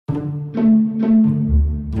Thank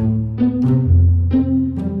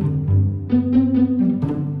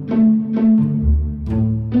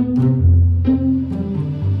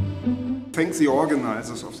the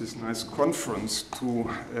organizers of this nice conference to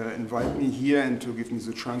invite me here and to give me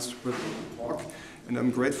the chance to present the talk. And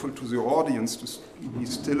I'm grateful to the audience to be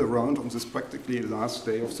still around on this practically last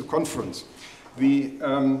day of the conference. The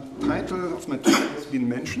title of my talk has been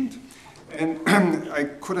mentioned, and I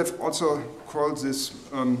could have also called this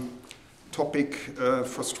topic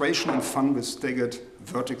Frustration and Fun with Staggered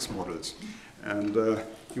Vertex Models. And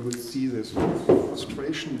you will see this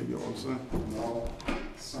frustration, maybe also now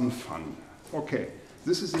some fun. Okay,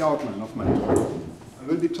 this is the outline of my talk. I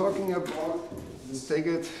will be talking about the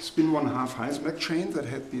staggered spin 1/2 Heisenberg chain that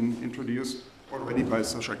had been introduced already by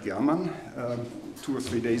Sascha Germann 2 or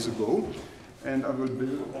 3 days ago. And I will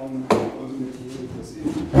build on all the material that's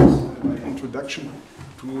introduced. My introduction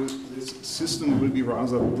to this system will be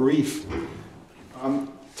rather brief.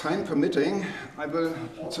 Time permitting, I will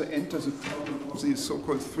also enter the problem of the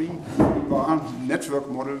so-called 3-bar network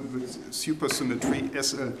model with supersymmetry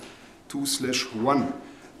SL2/1.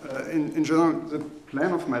 In general, the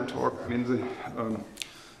plan of my talk, I mean,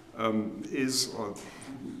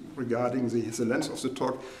 regarding the length of the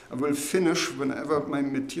talk, I will finish whenever my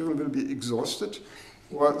material will be exhausted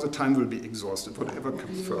or the time will be exhausted, whatever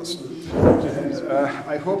comes first. And,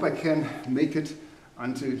 I hope I can make it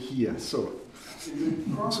until here. So, in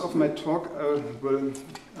the course of my talk, I will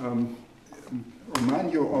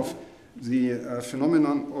remind you of the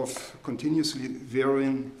phenomenon of continuously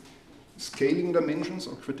varying scaling dimensions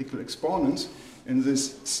or critical exponents in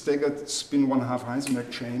this staggered spin 1/2 Heisenberg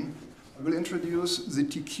chain. I will introduce the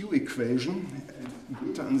TQ equation and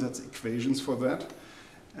Güter-Ansatz equations for that.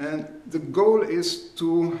 And the goal is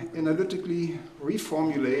to analytically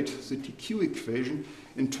reformulate the TQ equation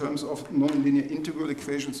in terms of nonlinear integral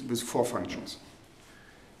equations with 4 functions.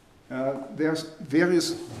 There's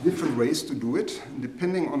various different ways to do it.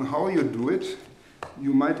 Depending on how you do it,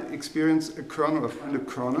 you might experience a kernel or find a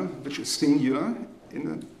kernel which is singular in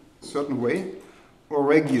a certain way or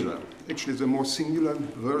regular. Actually, there are more singular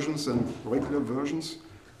versions than regular versions.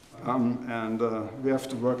 We have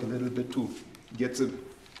to work a little bit to get the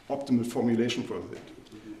optimal formulation for that.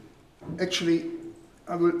 Actually,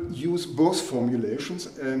 I will use both formulations,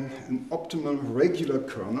 an optimal regular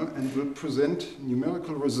kernel, and will present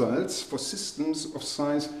numerical results for systems of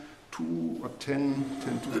size 2 or 10,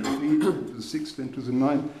 10 to the 3, 10 to the 6, 10 to the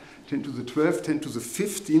 9, 10 to the 12, 10 to the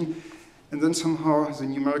 15, and then somehow the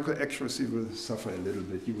numerical accuracy will suffer a little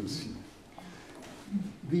bit, you will see.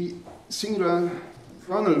 The singular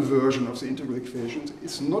kernel version of the integral equations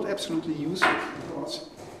is not absolutely useful because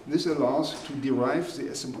this allows to derive the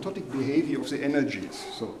asymptotic behavior of the energies.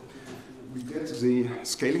 So we get the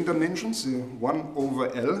scaling dimensions, the 1 over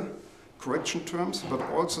L correction terms, but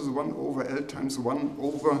also the 1 over L times 1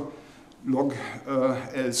 over log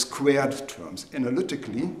L squared terms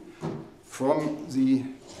analytically from the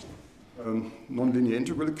nonlinear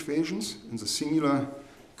integral equations in the singular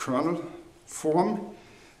kernel form,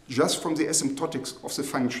 just from the asymptotics of the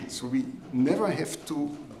functions. So we never have to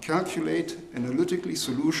calculate analytically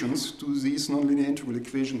solutions to these nonlinear integral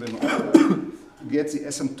equations in order to get the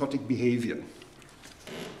asymptotic behavior.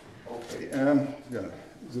 Okay, yeah,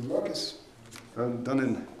 the work is done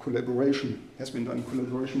in collaboration, has been done in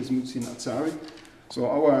collaboration with Mutsi and Azari. So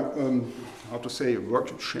our, how to say,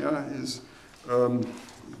 work share is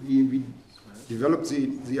we developed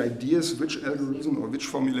the ideas which algorithm or which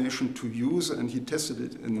formulation to use, and he tested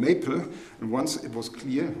it in Maple. And once it was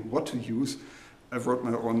clear what to use, I wrote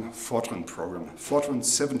my own Fortran program, Fortran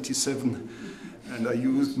 77, and I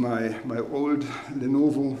used my old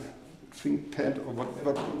Lenovo ThinkPad or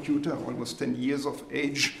whatever computer, almost 10 years of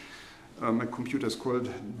age. My computer is called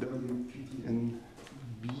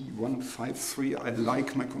WPNB153. I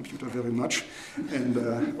like my computer very much, and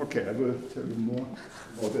okay, I will tell you more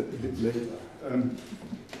about that a bit later.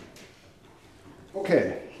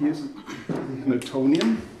 Okay, here's the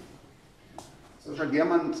Hamiltonian. Sascha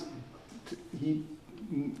Germann, he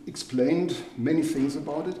explained many things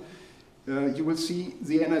about it. You will see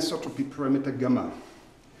the anisotropy parameter gamma.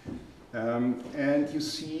 And you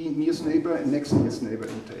see nearest neighbor and next nearest neighbor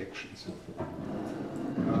interactions.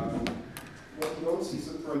 What you don't see is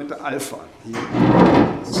the parameter alpha here.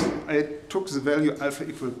 I took the value alpha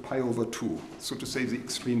equal pi over 2, so to say the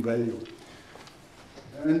extreme value.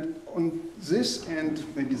 And on this and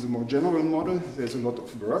maybe the more general model, there's a lot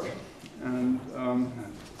of work. And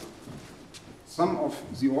some of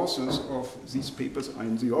the authors of these papers are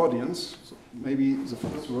in the audience. So maybe the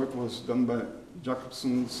first work was done by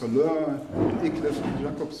Jacobson, Saleur, and A.Kluemper,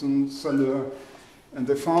 Jacobson, Saleur. And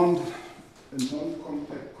they found a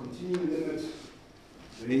non-compact continuum limit.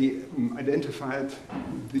 They identified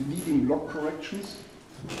the leading log corrections,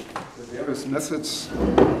 the various methods,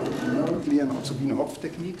 numerically and also Wiener-Hopf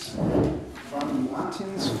techniques. Found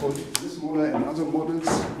Martins for this model and other models,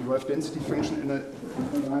 derived density function,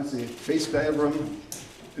 analyzed the phase diagram,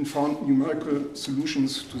 and found numerical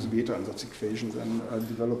solutions to the beta-ansatz equations and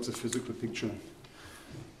developed the physical picture.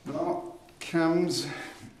 Now comes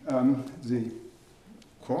the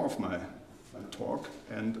core of my talk,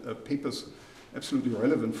 and papers absolutely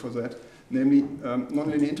relevant for that, namely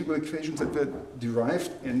nonlinear integral equations that were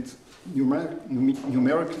derived and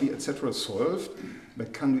numerically, etc., solved by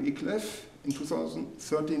Candu-Iklev in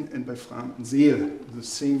 2013 and by Fram and Seel the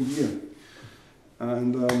same year.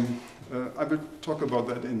 And I will talk about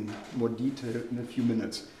that in more detail in a few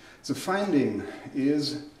minutes. The finding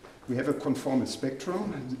is we have a conformal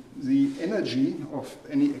spectrum. The energy of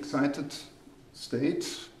any excited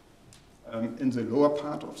state in the lower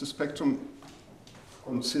part of the spectrum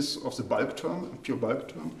consists of the bulk term, a pure bulk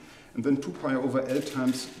term, and then 2 pi over L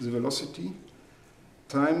times the velocity,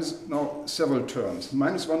 times now several terms.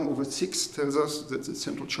 Minus 1 over 6 tells us that the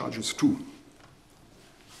central charge is 2.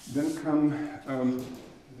 Then come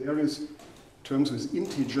various terms with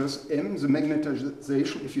integers. M, the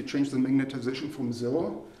magnetization, if you change the magnetization from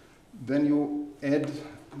 0, then you add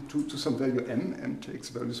to some value m. M takes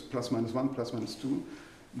values plus minus 1, plus minus 2.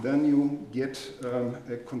 Then you get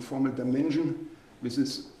a conformal dimension with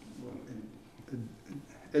this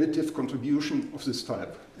additive contribution of this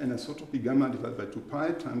type. Anisotropy gamma divided by 2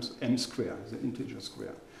 pi times m square, the integer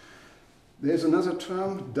square. There's another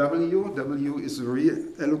term, W. W is the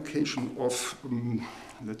reallocation of,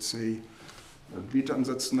 let's say,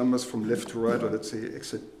 beta-ansatz numbers from left to right, or let's say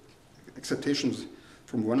excitations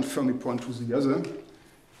from one Fermi point to the other.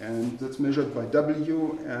 And that's measured by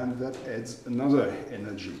W, and that adds another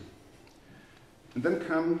energy. And then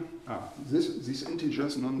come these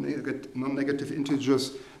integers, non-negative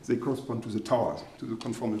integers, they correspond to the tower, to the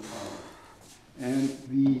conformal tower. And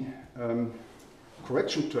the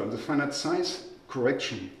correction term, the finite size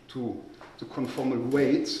correction to the conformal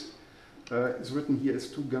weights is written here as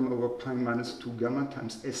 2 gamma over pi minus 2 gamma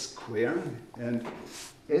times s squared. And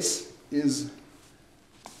s is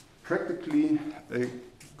practically a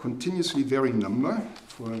continuously varying number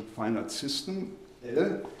for a finite system,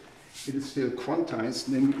 L. It is still quantized,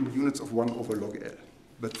 namely in units of 1 over log L.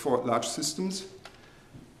 But for large systems,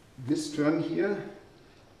 this term here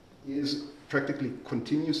is practically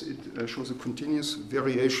continuous. It shows a continuous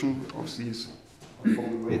variation of these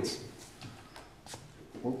conformal weights.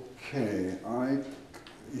 Okay,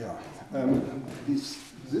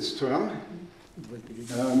 this term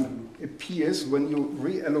appears when you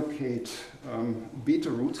reallocate beta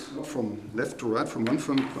roots from left to right, from one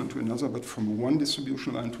Fermi point to another, but from one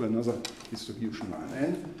distribution line to another distribution line.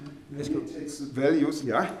 And it takes values,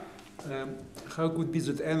 yeah? How could be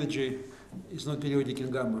that energy is not periodic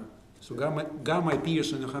in gamma? So gamma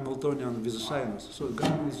appears in a Hamiltonian with a sinus. So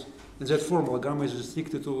gamma is, in that formula, gamma is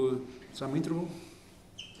restricted to some interval?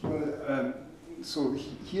 Well, so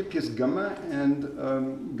here appears gamma,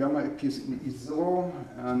 and gamma appears in E0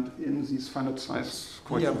 and in these finite size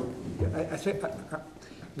quotient. Yeah, I say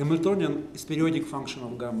Hamiltonian is periodic function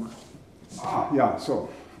of gamma. Yeah, so,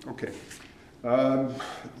 okay.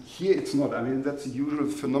 Here it's not. I mean, that's the usual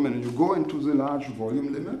phenomenon. You go into the large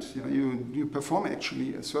volume limit, you perform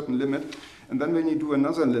actually a certain limit, and then when you do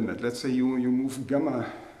another limit, let's say you move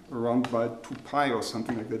gamma around by 2 pi or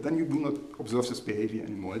something like that, then you do not observe this behavior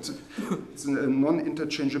anymore. It's a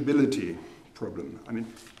non-interchangeability problem. I mean,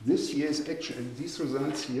 this here is actually, these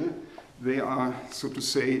results here, they are, so to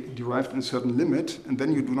say, derived in a certain limit, and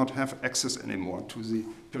then you do not have access anymore to the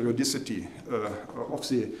periodicity of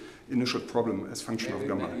the initial problem as function of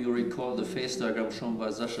gamma. Maybe you recall the phase diagram shown by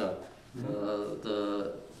Sasha.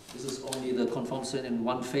 This is only the conformal state in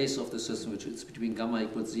one phase of the system, which is between gamma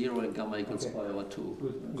equals 0 and gamma equals pi over 2.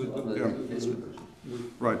 Good. Yeah.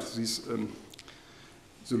 Right. These,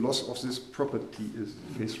 the loss of this property is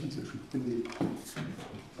phase transition. Indeed.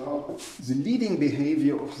 The leading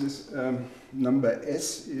behavior of this number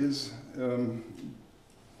S is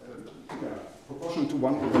proportional to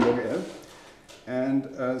 1 over log L. And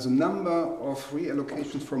the number of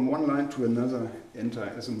reallocations from one line to another enter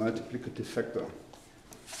as a multiplicative factor.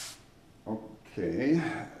 Okay,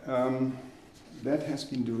 that has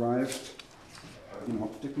been derived in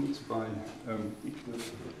Hopf techniques by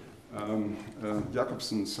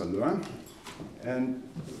Jacobsen Saleur. And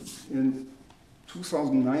in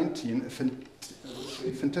 2019, a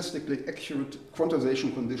fantastically accurate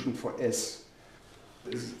quantization condition for S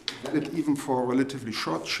is valid even for relatively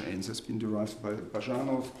short chains. It's been derived by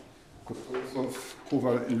Bajanov, Kotosov,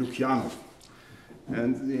 Koval, and Lukyanov.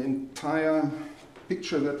 And the entire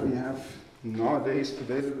picture that we have nowadays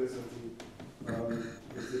available is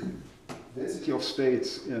the density of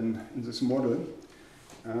states in this model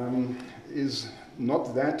is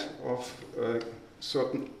not that of a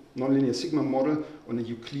certain nonlinear sigma model on a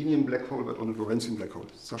Euclidean black hole, but on a Lorentzian black hole.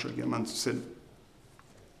 Sasha German said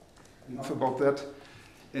enough about that.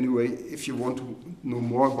 Anyway, if you want to know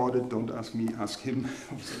more about it, don't ask me, ask him.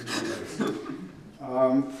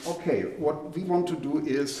 Okay, what we want to do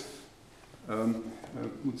is,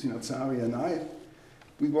 Mutsina Tsari and I,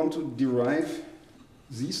 we want to derive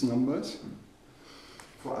these numbers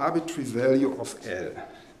for arbitrary value of L,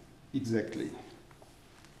 exactly.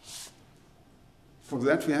 For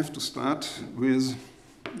that, we have to start with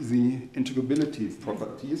the integrability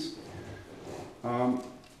properties.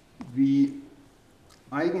 The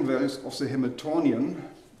eigenvalues of the Hamiltonian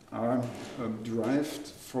are derived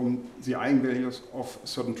from the eigenvalues of a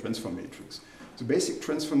certain transfer matrix. The basic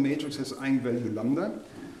transfer matrix has eigenvalue lambda.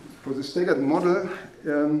 For the staggered model,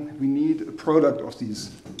 we need a product of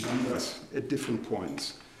these numbers at different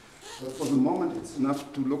points. But for the moment, it's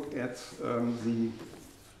enough to look at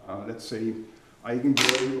let's say,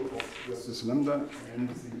 eigenvalue of this lambda and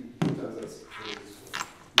the beta that's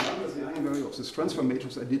lambda is the eigenvalue of this transfer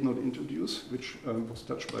matrix I did not introduce, which was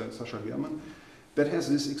touched by Sasha German. That has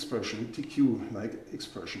this expression, TQ-like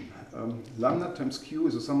expression. Lambda times Q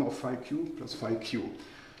is the sum of phi Q plus phi Q.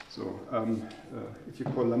 So if you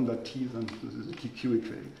call lambda T, then this is a TQ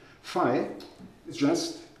equation. Phi is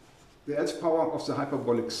just the Lth power of the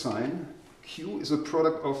hyperbolic sine. Q is a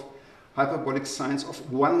product of hyperbolic sines of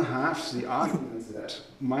 1/2 the argument z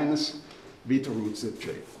minus beta root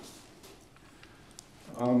zj.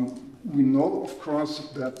 We know, of course,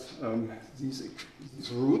 that these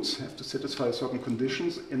roots have to satisfy certain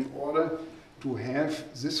conditions in order to have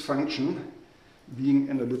this function being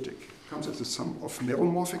analytic. It comes as a sum of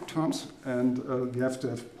meromorphic terms, and we have to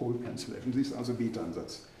have pole cancellation. These are the beta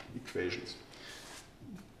ansatz equations.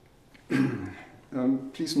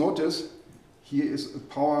 Please notice, here is a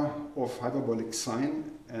power of hyperbolic sine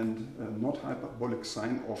and not hyperbolic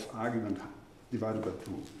sine of argument divided by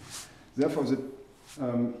 2. Therefore, the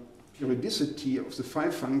periodicity of the phi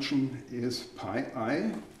function is pi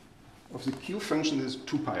I, of the q function is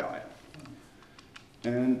 2 pi I.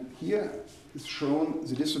 And here is shown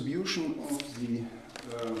the distribution of the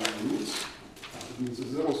roots, that means the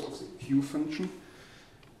zeros of the q function,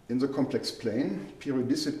 in the complex plane.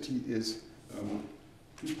 Periodicity is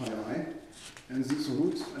 2 pi I, and these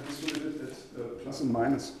roots are distributed at plus and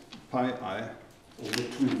minus pi I over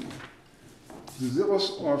 2. The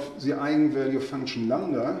zeros of the eigenvalue function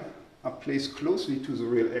lambda are placed closely to the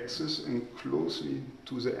real axis and closely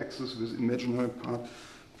to the axis with imaginary part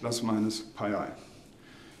plus minus pi I.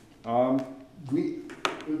 We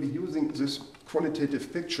will be using this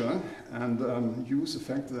qualitative picture and use the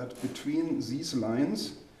fact that between these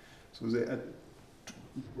lines, so there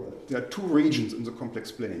are two regions in the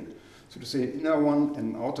complex plane. So to say inner one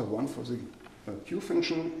and outer one for the q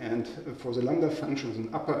function, and for the lambda function, an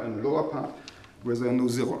upper and lower part where there are no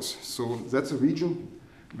zeros. So that's a region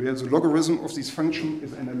where the logarithm of this function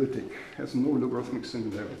is analytic, has no logarithmic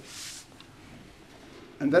similarity.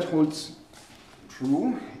 And that holds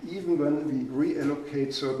true even when we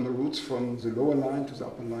reallocate certain roots from the lower line to the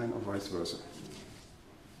upper line or vice versa.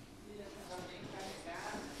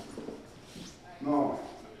 Now,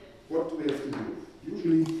 what do we have to do?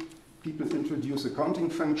 Usually people introduce a counting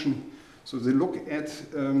function, so they look at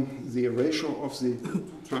the ratio of the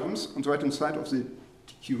terms on the right-hand side of the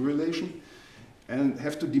TQ relation and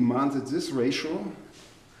have to demand that this ratio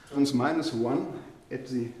turns -1 at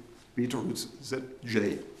the beta roots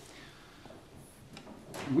zj.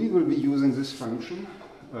 We will be using this function.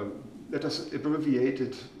 Let us abbreviate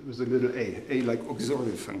it with a little a like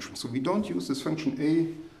auxiliary function. So we don't use this function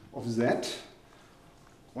a of z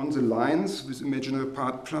on the lines with imaginary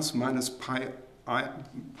part plus minus pi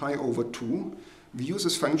over 2. We use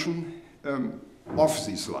this function off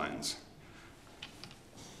these lines.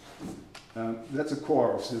 That's the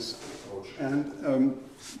core of this approach. And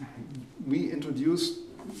we introduced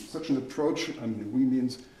such an approach. I mean, we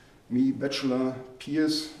means me, bachelor,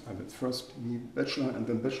 Pierce, first me, bachelor, and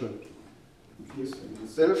then bachelor, Pierce and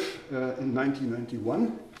myself in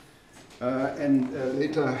 1991. And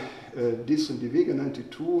later Dis and De Wege in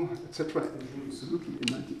 92, etc. And Suzuki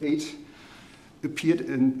in 98 appeared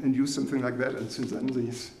and used something like that. And since then,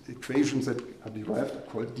 these equations that are derived are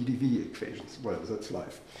called DDV equations. Well, that's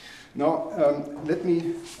life. Now, let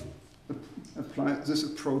me apply this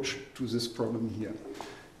approach to this problem here.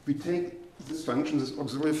 We take this function, this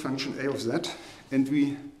auxiliary function a of z, and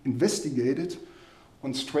we investigate it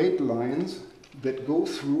on straight lines that go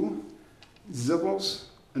through zeros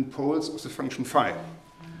and poles of the function phi.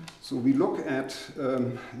 So we look at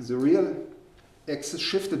the real axis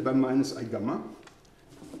shifted by minus I gamma,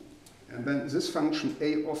 and then this function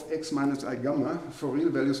a of x minus I gamma for real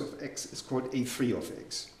values of x is called a3 of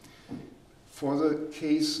x. For the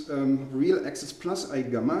case real axis plus I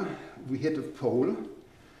gamma, we hit a pole,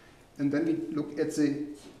 and then we look at the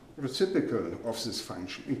reciprocal of this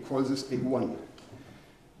function and call this a1.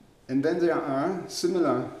 And then there are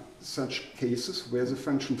similar such cases where the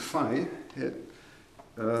function phi,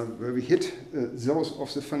 where we hit zeros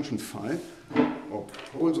of the function phi, or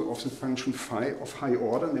poles of the function phi of high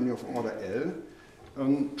order, namely of order L,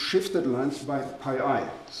 on shifted lines by pi I.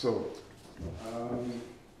 So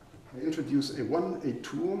I introduce a1,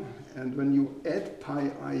 a2, and when you add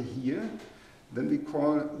pi I here, then we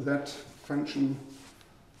call that function,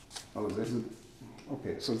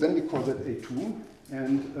 okay, so then we call that a2,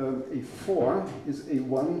 and a4 is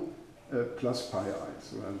a1 plus pi I.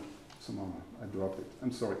 So somehow I dropped it,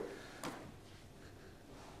 I'm sorry.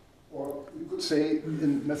 Or you could say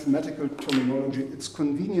in mathematical terminology, it's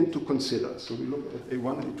convenient to consider. So we look at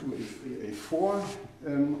a1, a2, a3,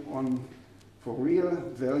 a4 for real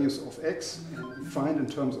values of x, and we find in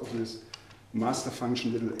terms of this master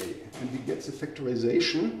function little a. And we get the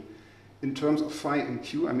factorization in terms of phi and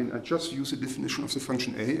q. I mean, I just use the definition of the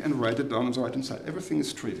function a and write it down on the right-hand side. Everything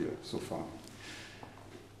is trivial so far.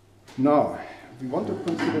 Now, we want to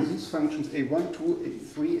consider these functions a1,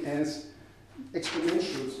 2, a3 as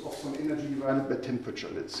exponentials of some energy divided by temperature,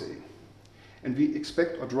 let's say. And we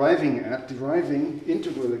expect, or deriving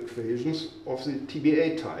integral equations of the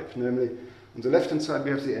TBA type. Namely, on the left-hand side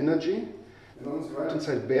we have the energy, and on the right-hand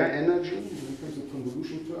side bare energy, and then comes the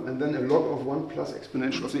convolution term, and then a log of 1 plus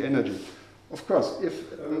exponential of the energy. Of course, if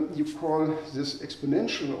you call this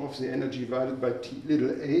exponential of the energy divided by t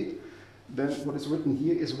little a, then what is written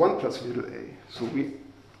here is 1 plus little a. So we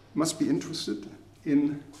must be interested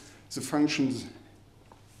in the functions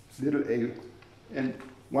little a and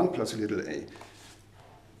 1 plus little a.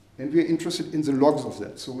 And we are interested in the logs of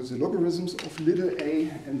that. So with the logarithms of little a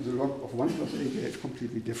and the log of 1 plus a behave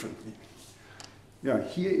completely differently. Yeah,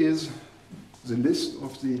 here is the list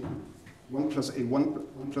of the 1 plus a1,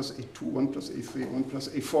 1 plus a2, 1 plus a3, 1 plus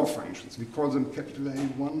a4 functions. We call them capital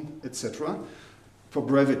A1, etc. for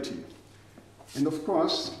brevity. And of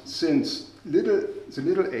course, since the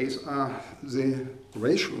little a's are the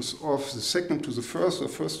ratios of the second to the first or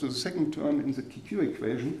first to the second term in the QQ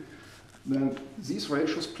equation, then these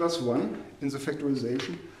ratios plus 1 in the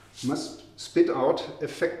factorization must spit out a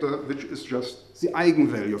factor which is just the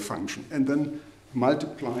eigenvalue function and then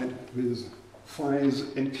multiplied with phi's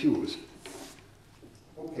and q's.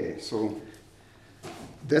 Okay, so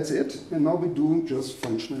that's it. And now we do just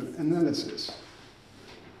functional analysis.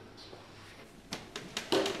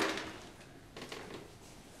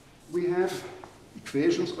 We have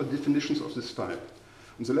equations or definitions of this type.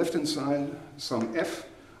 On the left-hand side, some f.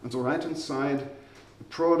 On the right-hand side, a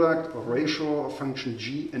product or ratio of function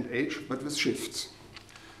g and h, but with shifts.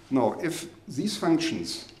 Now, if these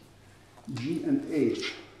functions, g and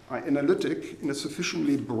h, are analytic in a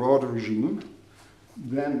sufficiently broad regime,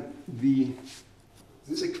 then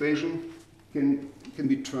this equation can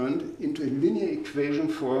be turned into a linear equation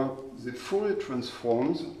for the Fourier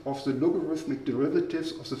transforms of the logarithmic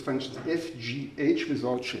derivatives of the functions f, g, h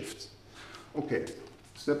without shifts. Okay,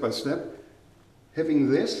 step by step.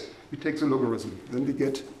 Having this, we take the logarithm. Then we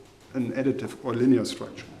get an additive or linear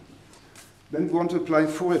structure. Then we want to apply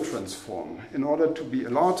Fourier transform. In order to be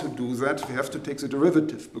allowed to do that, we have to take the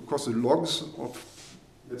derivative, because the logs of,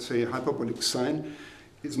 let's say, hyperbolic sine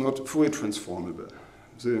is not Fourier transformable.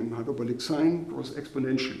 The hyperbolic sine grows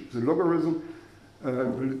exponentially. The logarithm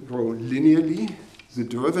will grow linearly. The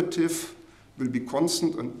derivative will be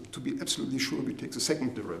constant, and to be absolutely sure, we take the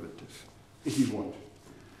second derivative, if we want.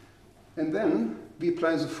 And then we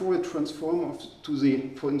apply the Fourier transform to the,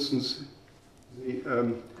 for instance, the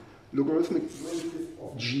logarithmic derivative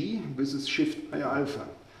of g with this shift I alpha.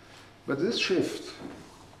 But this shift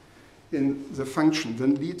in the function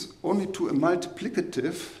then leads only to a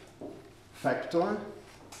multiplicative factor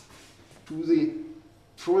to the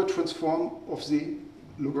Fourier transform of the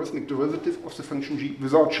logarithmic derivative of the function g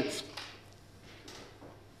without shift.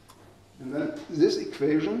 And then this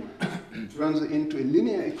equation turns into a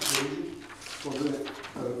linear equation for the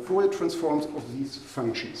Fourier transforms of these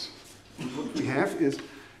functions. And what we have is,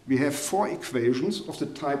 we have 4 equations of the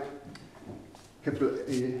type capital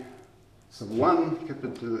A, sub 1,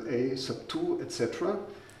 capital A sub 2, etc.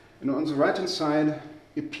 And on the right-hand side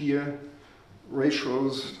appear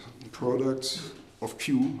ratios, products of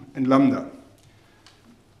Q and lambda.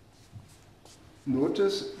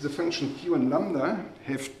 Notice the function Q and lambda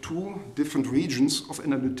have two different regions of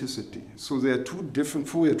analyticity. So there are two different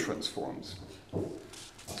Fourier transforms.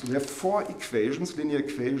 So we have four equations, linear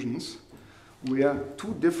equations, where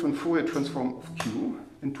two different Fourier transforms of Q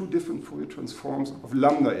and two different Fourier transforms of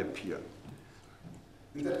lambda appear.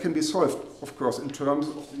 And that can be solved, of course, in terms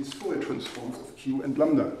of these Fourier transforms of Q and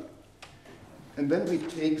lambda. And then we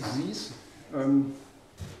take these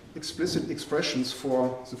explicit expressions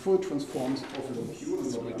for the Fourier transforms of Q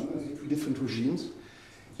and lambda, different regimes,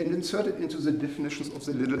 and insert it into the definitions of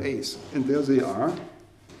the little a's. And there they are,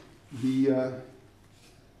 the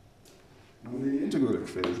integral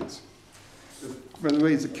equations. By the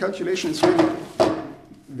way, the calculation is really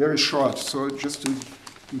very short, so just to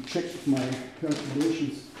check if my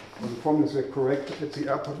calculations or the formulas were correct at the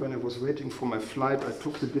airport when I was waiting for my flight, I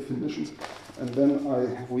took the definitions and then I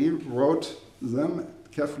rewrote them,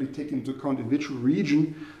 carefully taking into account in which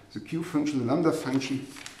region the Q function, the lambda function,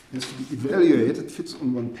 has to be evaluated, fits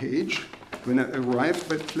on one page. When I arrived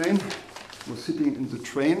by plane, I was sitting in the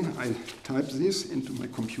train, I typed this into my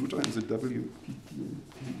computer in the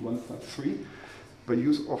WPT153 by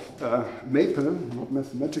use of Maple, not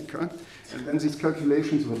Mathematica, and then these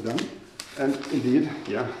calculations were done. And indeed,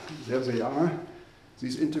 yeah, there they are,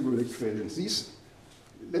 these integral equations.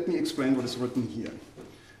 Let me explain what is written here.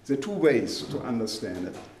 There are two ways to understand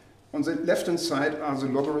it. On the left-hand side are the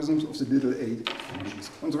logarithms of the little a functions.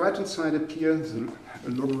 On the right-hand side appear the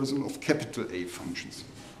logarithm of capital A functions.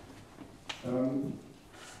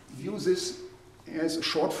 View this as a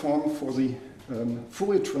short form for the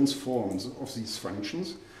Fourier transforms of these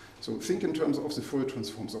functions. So think in terms of the Fourier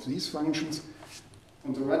transforms of these functions.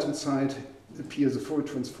 On the right-hand side appears the Fourier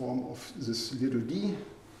transform of this little d,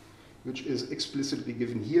 which is explicitly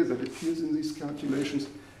given here, that appears in these calculations.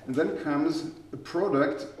 And then comes a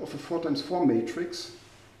product of a 4 times 4 matrix,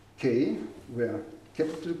 K, where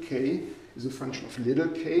capital K is a function of little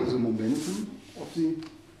k, the momentum of the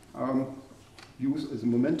use as a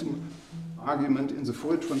momentum argument in the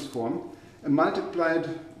Fourier transform, and multiplied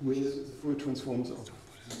with the Fourier transforms of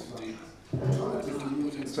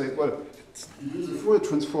say, well, you use the Fourier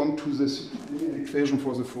transform to this linear equation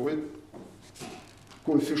for the Fourier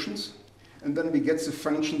coefficients, and then we get the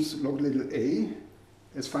functions log little a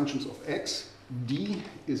as functions of x, d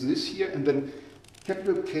is this here, and then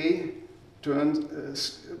capital K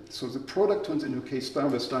turns, so the product turns into K star,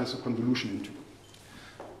 where star is a convolution into.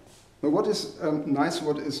 Now what is nice,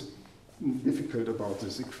 what is difficult about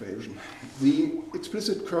this equation? The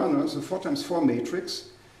explicit kernels, the 4 times 4 matrix,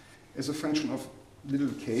 as a function of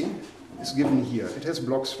little k, is given here. It has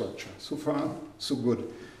block structure. So far, so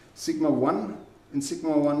good. Sigma 1 and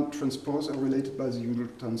sigma 1 transpose are related by the usual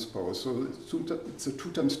transpose. So it's a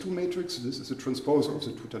 2 times 2 matrix. This is a transposer of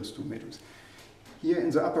the 2 times 2 matrix. Here in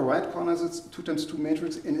the upper right corner, it's 2 times 2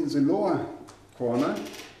 matrix, and in the lower corner,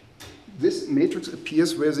 this matrix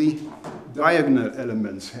appears where the diagonal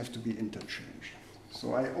elements have to be interchanged.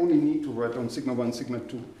 So I only need to write down sigma 1, sigma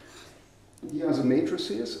 2. Here are the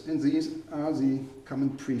matrices, and these are the common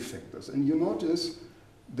prefactors. And you notice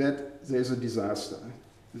that there's a disaster.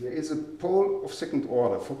 There is a pole of second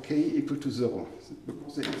order for k equal to 0,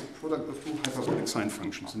 because there is a product of two hyperbolic sine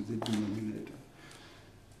functions in the denominator.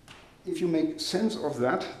 If you make sense of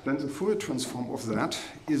that, then the Fourier transform of that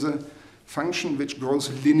is a function which grows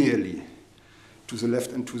linearly to the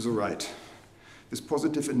left and to the right. It's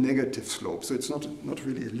positive and negative slope. So it's not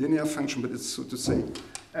really a linear function, but it's, so to say,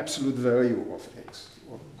 absolute value of x,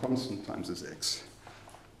 or constant times this x.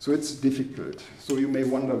 So it's difficult. So you may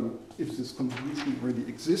wonder if this convolution really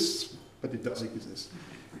exists, but it does exist.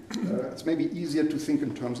 It's maybe easier to think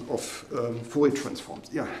in terms of Fourier transforms.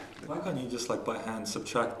 Yeah. Why can't you just, like, by hand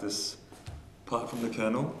subtract this part from the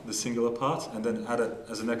kernel, the singular part, and then add it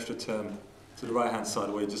as an extra term to the right-hand side,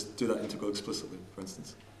 where you just do that integral explicitly, for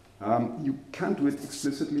instance? You can't do it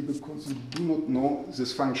explicitly because you do not know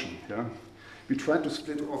this function. Yeah? We tried to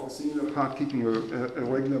split off a singular part, keeping a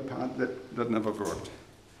regular part. That never worked.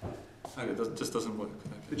 Okay, it just doesn't work.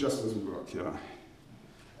 Okay. It just doesn't work, yeah.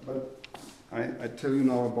 But I tell you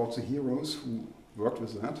now about the heroes who worked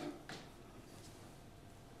with that.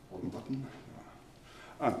 Wrong button.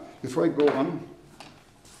 Before I go on,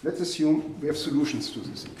 let's assume we have solutions to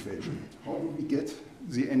this equation. How do we get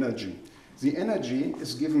the energy? The energy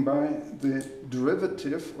is given by the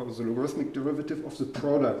derivative, or the logarithmic derivative of the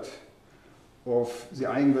product of the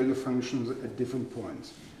eigenvalue functions at different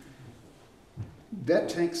points. that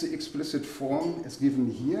takes the explicit form as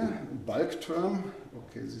given here, bulk term.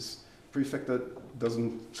 Okay, this prefactor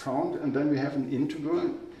doesn't count. And then we have an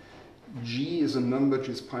integral. G is a number,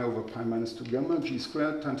 g is pi over pi minus 2 gamma, g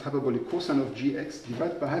squared times hyperbolic cosine of gx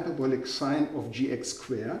divided by hyperbolic sine of gx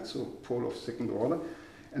squared, so pole of second order,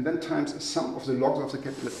 and then times a sum of the logs of the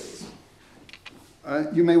capital A's.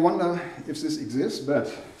 You may wonder if this exists,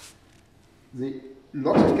 but the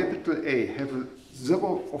logs of capital A have a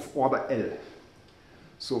zero of order L.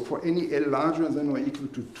 So for any L larger than or equal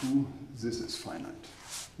to 2, this is finite.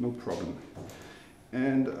 No problem.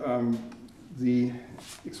 And the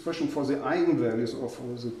expression for the eigenvalues or for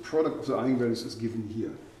the product of the eigenvalues is given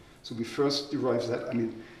here. So we first derive that. I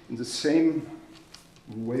mean, in the same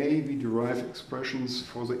way we derive expressions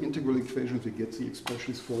for the integral equations, we get the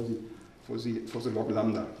expressions for the log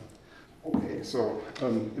lambda. Okay, so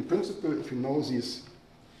in principle, if we know these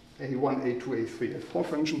A1, A2, A3, A4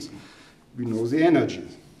 functions, we know the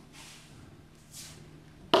energies.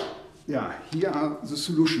 Yeah, here are the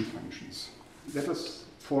solution functions. Let us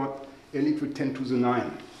for L equal 10 to the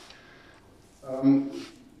 9.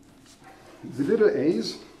 The little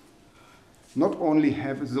a's not only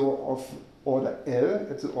have zero of order L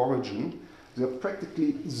at the origin, they are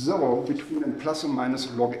practically zero between and plus or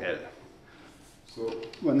minus log L. So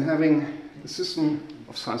when having a system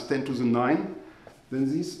of size 10 to the 9,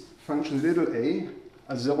 then these functions little a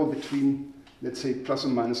are zero between, let's say, plus or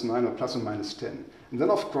minus 9 or plus or minus 10. And then,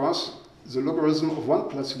 of course, the logarithm of 1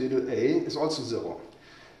 plus little a is also zero.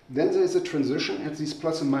 Then there is a transition at these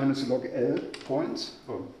plus and minus log L points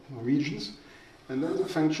or regions, and then the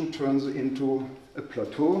function turns into a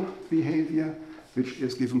plateau behavior, which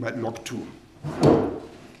is given by log 2.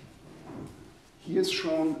 Here is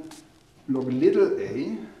shown log little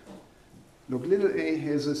a. Log little a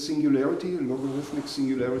has a singularity, a logarithmic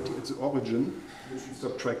singularity at the origin, which we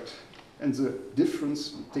subtract, and the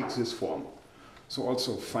difference takes this form. So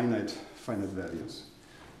also finite values.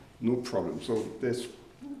 No problem. So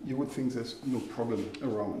you would think there's no problem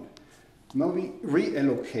around. Now we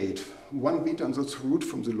reallocate one beta ansatz root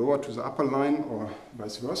from the lower to the upper line or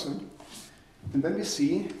vice versa. And then we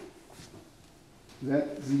see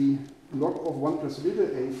that the log of 1 plus little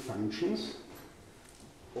a functions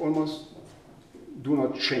almost do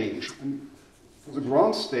not change. And for the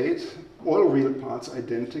ground state, all real parts are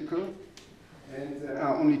identical, and there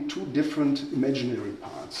are only two different imaginary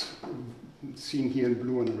parts, seen here in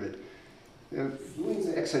blue and red. Doing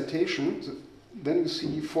the excitation, then you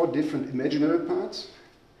see 4 different imaginary parts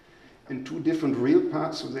and 2 different real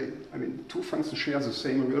parts. So two functions share the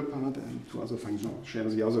same real part and 2 other functions share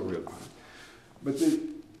the other real part. But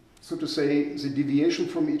so to say, the deviation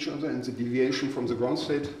from each other and the deviation from the ground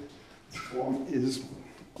state form is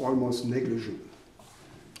almost negligible.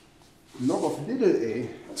 Log of little a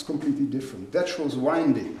is completely different. That shows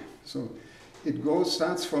winding. So it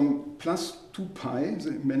starts from plus 2 pi, the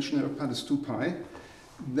imaginary part is 2 pi.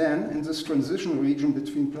 Then in this transition region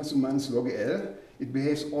between plus and minus log L, it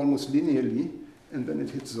behaves almost linearly, and then it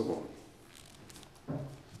hits 0.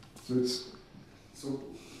 So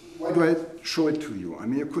why do I show it to you? I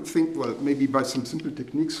mean, you could think, well, maybe by some simple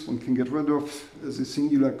techniques one can get rid of the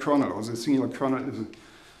singular kernel, or the singular kernel is,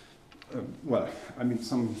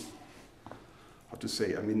 how to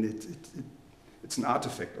say, I mean, it's an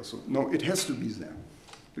artifact or so. No, it has to be there.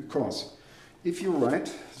 Because if you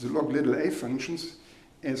write the log little a functions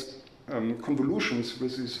as convolutions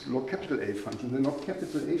with this log capital A function, the log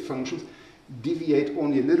capital A functions deviate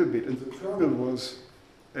only a little bit, and the kernel was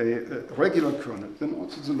a regular kernel, then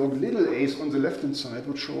also the log little a's on the left-hand side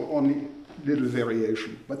would show only little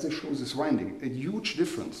variation, but they show this winding, a huge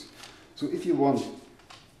difference. So if you want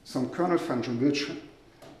some kernel function which,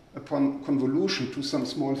 upon convolution to some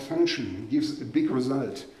small function, gives a big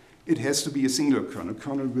result, it has to be a singular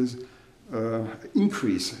kernel with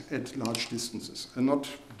increase at large distances and not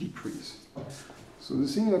decrease. So the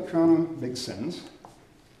singular kernel makes sense.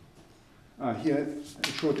 Here I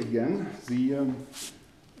show it again.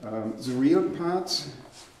 The real parts,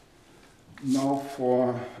 now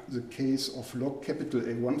for the case of log capital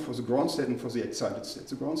A1 for the ground state and for the excited state.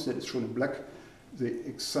 The ground state is shown in black, the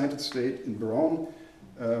excited state in brown.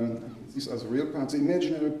 These are the real parts. The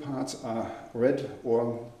imaginary parts are red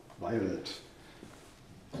or violet.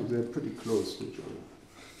 So they're pretty close to each other.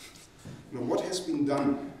 Now, what has been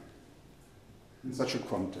done in such a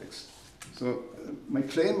context? So my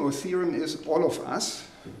claim or theorem is all of us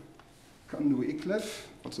can do A.Kluemper,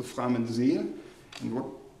 also Fram and Seel, and what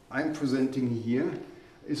I'm presenting here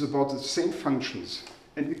is about the same functions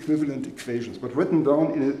and equivalent equations, but written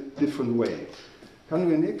down in a different way.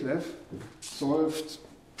 Kanu and A.Kluemper solved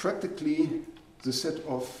practically the set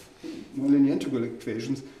of nonlinear integral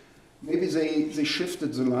equations, maybe they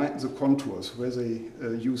shifted the contours where they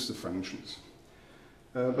use the functions.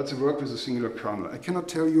 But they work with a singular kernel. I cannot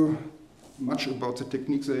tell you much about the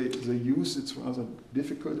techniques they use. It's rather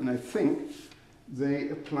difficult, and I think they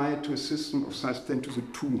apply it to a system of size 10 to the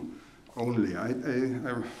 2 only. I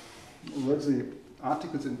read the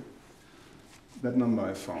articles in that number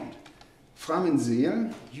I found. Fram and Seel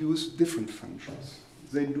use different functions.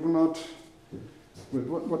 They do not,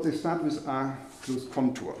 well, what they start with are closed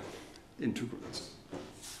contour integrals.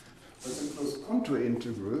 But the closed contour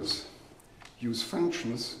integrals use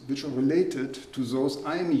functions which are related to those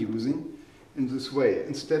I'm using in this way.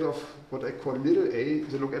 Instead of what I call little a,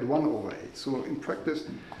 they look at 1 over a. So in practice,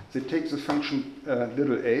 they take the function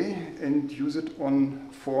little a and use it on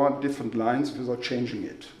 4 different lines without changing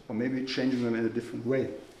it, or maybe changing them in a different way.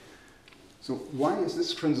 So why is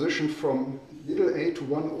this transition from little a to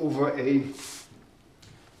 1 over a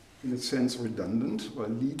in a sense redundant, or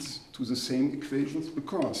leads to the same equations?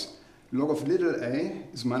 Because log of little a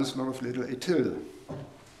is minus log of little a tilde.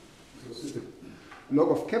 Log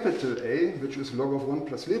of capital A, which is log of 1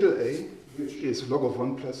 plus little a, which is log of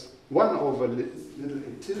 1 plus 1 over little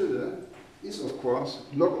a tilde, is of course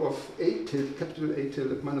log of a tilde, capital A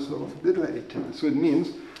tilde, minus log of little a tilde. So it means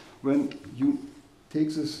when you take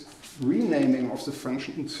this renaming of the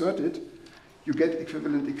function, insert it, you get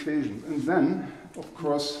equivalent equations. And then, of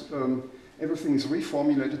course, everything is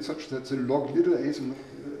reformulated such that the log little a is and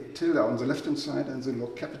a tilde on the left-hand side, and the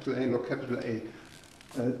log capital A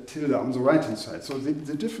tilde on the right-hand side. So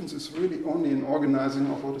the difference is really only in organizing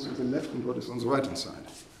of what is on the left and what is on the right-hand side.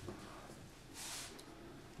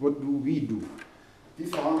 What do we do? We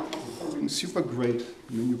found the following super-great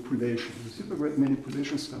manipulation. The super-great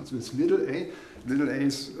manipulation starts with little a. Little a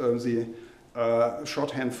is the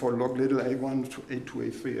shorthand for log little a1 to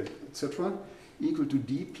a2, a3, etc., equal to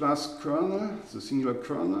d plus kernel, the singular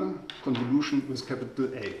kernel, convolution with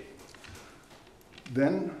capital A.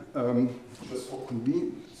 Then, just for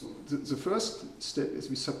convenience, so the first step is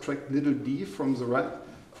we subtract little d from the right,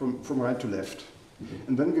 from right to left.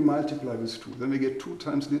 And then we multiply with 2. Then we get 2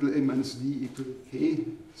 times little a minus d equal k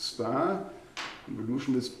star,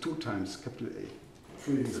 convolution with 2 times capital A.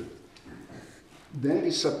 Trivial. Then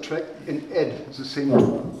we subtract and add the same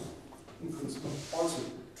number. Also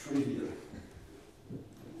trivial.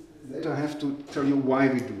 Later I have to tell you why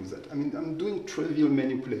we do that. I mean, I'm doing trivial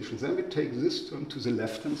manipulations. Then we take this term to the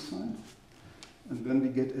left-hand side, and then we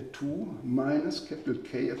get a 2 minus capital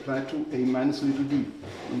K applied to a minus little d.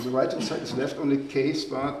 On the right-hand side is left only k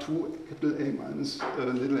star 2 capital A minus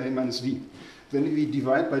little a minus d. Then we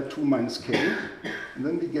divide by 2 minus k, and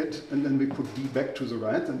then we get, and then we put d back to the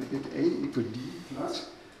right, and we get a equal d plus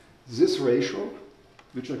this ratio,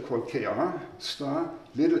 which I call kr, star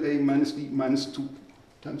little a minus d minus 2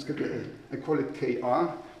 times capital A. I call it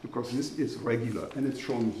kr because this is regular, and it's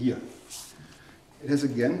shown here. It has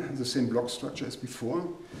again the same block structure as before,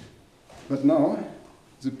 but now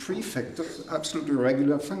the prefactors are absolutely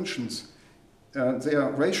regular functions. They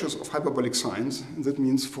are ratios of hyperbolic signs, and that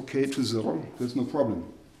means for k to 0, there's no problem.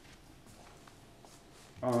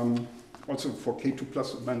 Also for k2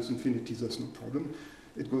 plus or minus infinity, there's no problem.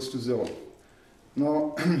 It goes to 0.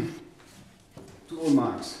 Now, 2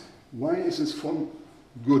 remarks. Why is this form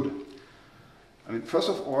good? I mean, first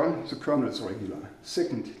of all, the kernel is regular.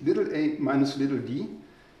 Second, little a minus little d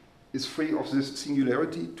is free of this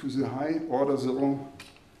singularity to the high order 0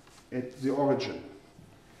 at the origin.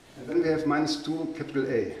 And then we have minus 2 capital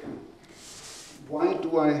A. Why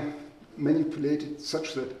do I manipulate it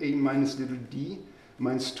such that a minus little d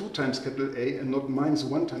minus 2 times capital A and not minus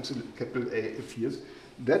 1 times capital A appears?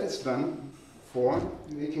 That is done for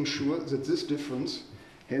making sure that this difference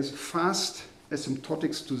has fast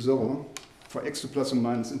asymptotics to 0 for x to plus and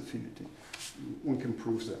minus infinity. One can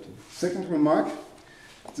prove that. Second remark,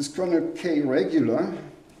 this kernel K regular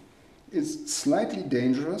is slightly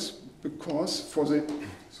dangerous because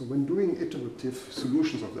so when doing iterative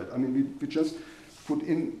solutions of that, I mean, we just put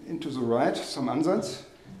into the right some ansatz,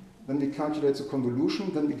 then we calculate the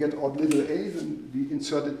convolution, then we get out little a, then we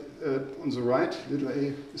insert it on the right. Little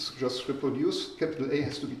a is just reproduced. Capital A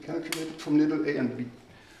has to be calculated from little a and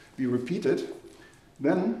we repeat it.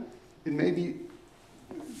 Then it may be,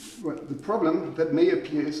 well, the problem that may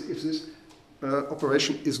appear is if this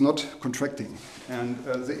operation is not contracting. And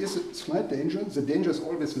there is a slight danger. The danger is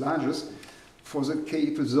always largest for the k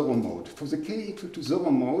equals 0 mode. For the k equal to 0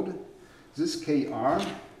 mode, this kr,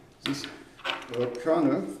 this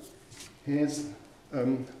kernel, has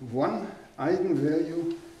one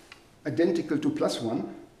eigenvalue identical to plus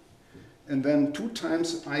 1, and then 2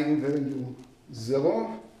 times eigenvalue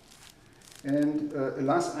 0 and a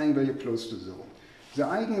last eigenvalue close to 0. The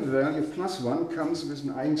eigenvalue +1 comes with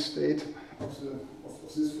an eigenstate of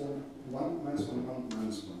this form 1, -1, 1,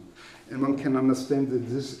 -1. And one can understand that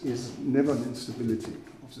this is never an instability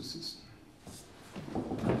of the system.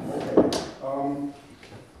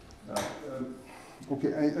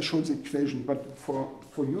 Okay, I showed the equation, but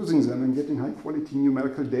for using them and getting high quality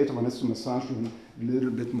numerical data, one has to massage them a little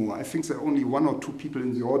bit more. I think there are only 1 or 2 people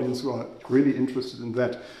in the audience who are really interested in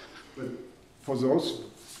that. But for those,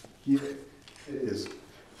 here it is.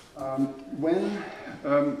 When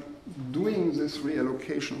doing this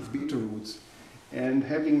reallocation of beta roots and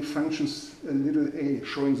having functions little a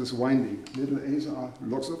showing this winding, little a's are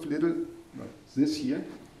logs of little, this here,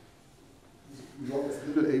 log of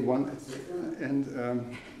little a1, etc. And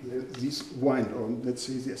these wind, or let's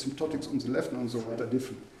say the asymptotics on the left and on the right are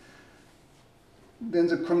different. Then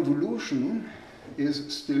the convolution is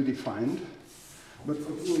still defined, but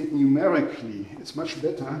for doing it numerically, it's much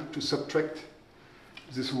better to subtract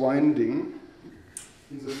this winding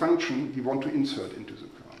in the function we want to insert into the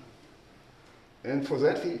kernel. And for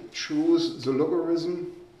that we choose the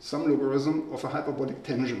logarithm, some logarithm of a hyperbolic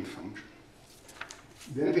tangent function.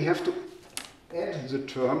 Then we have to add the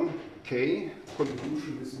term k,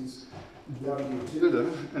 convolution with this w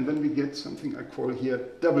tilde, and then we get something I call here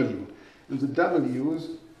w. And the w's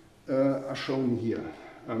are shown here.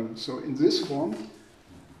 So in this form,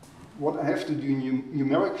 what I have to do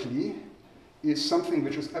numerically is something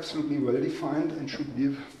which is absolutely well defined and should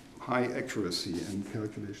give high accuracy in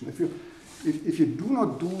calculation. If you do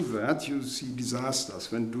not do that, you see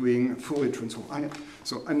disasters when doing Fourier transform.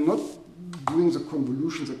 So I'm not doing the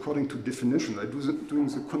convolutions according to definition. I do doing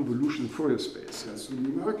the convolution in Fourier space. So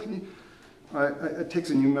numerically, I take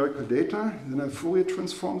the numerical data, then I Fourier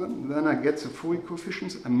transform them, then I get the Fourier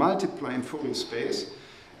coefficients, I multiply in Fourier space,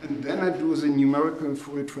 and then I do the numerical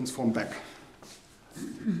Fourier transform back.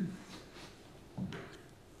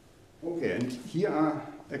 Okay, and here are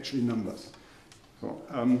actually numbers. So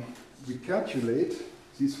we calculate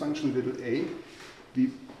these functions little a, we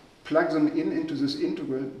plug them into this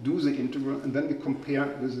integral, do the integral, and then we compare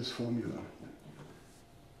with this formula.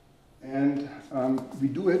 And we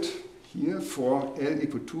do it here for L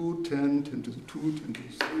equal 2, 10, 10 to the 2, 10 to the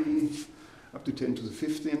 3, up to 10 to the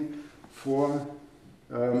 15, for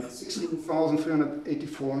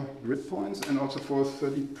 16,384 grid points, and also for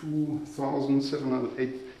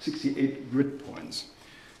 32,768 grid points.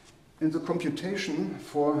 And the computation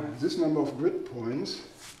for this number of grid points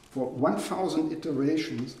for 1,000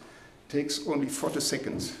 iterations takes only 40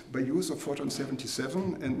 seconds by use of Fortran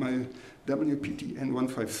 77 and my WPT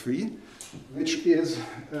N153, which is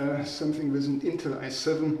something with an Intel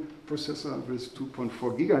i7 processor with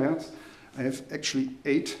 2.4 gigahertz. I have actually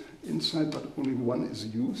 8 inside, but only 1 is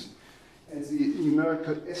used. And the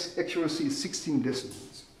numerical accuracy is 16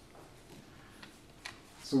 decimals.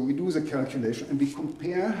 So we do the calculation and we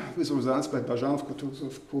compare with results by Bajanov,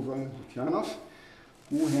 Kutuzov, Koval, Lukyanov,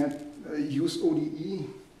 who had used ODE,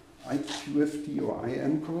 IQFT or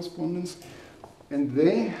IM correspondence, and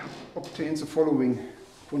they obtained the following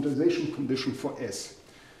quantization condition for S.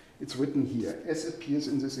 It's written here. S appears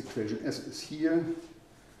in this equation. S is here,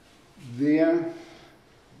 there,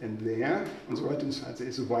 and there. On the right-hand side, there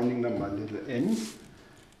is a winding number, little n.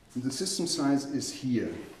 And the system size is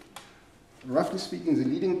here. Roughly speaking, the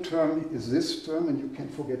leading term is this term, and you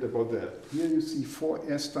can't forget about that. Here you see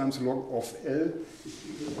 4s times log of L is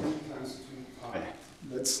equal to n times 3pi.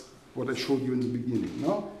 That's what I showed you in the beginning.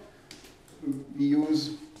 Now, we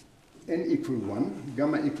use n equal 1,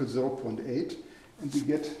 gamma equals 0.8, and we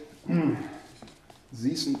get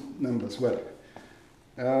these numbers. Well,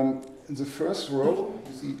 in the first row,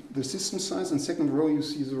 you see the system size, and second row, you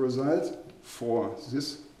see the result for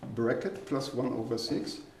this bracket, plus 1 over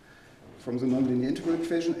 6, from the nonlinear integral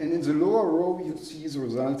equation. And in the lower row, you see the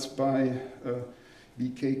results by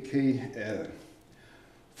BKKL.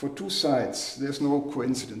 For two sides, there's no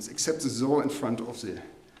coincidence, except the 0 in front of the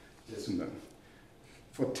decimal.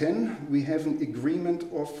 For 10, we have an agreement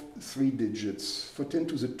of 3 digits. For 10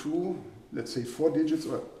 to the 2, let's say 4 digits,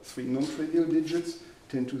 or 3 non-trivial digits.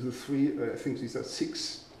 10 to the 3, I think these are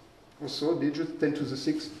 6 or so digits. 10 to the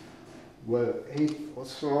 6, well, 8 or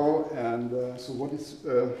so. And so what is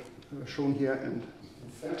shown here in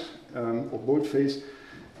fat or boldface,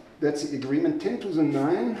 that's the agreement. 10 to the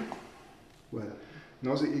 9, well,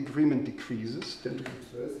 now the agreement decreases. 10 to the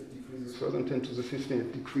 12, it decreases further, and 10 to the 15,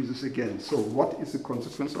 it decreases again. So what is the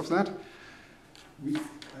consequence of that? We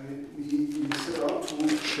set out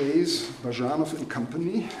to chase Bajanov and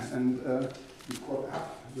company, and we caught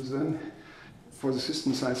up with them for the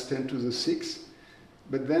system size 10 to the 6.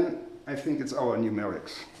 But then I think it's our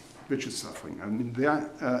numerics. which is suffering. I mean, their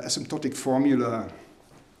asymptotic formula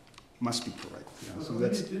must be correct. Yeah. So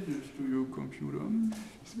that's how many digits do you computer?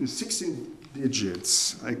 16 digits.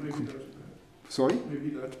 Maybe that's bad. Sorry? Maybe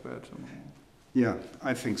that's bad somehow. Yeah,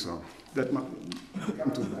 I think so. That might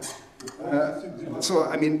come to that. So,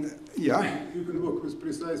 I mean, yeah. You can work with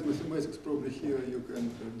precise mathematics. Probably here you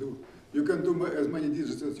can do as many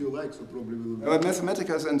digits as you like. So probably will.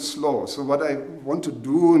 Mathematics is slow. So what I want to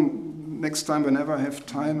do next time, whenever I have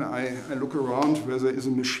time, I look around where there is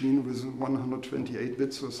a machine with 128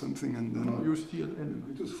 bits or something, and then Use CLN.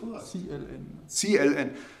 It is fast. CLN. CLN,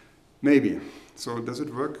 maybe. So does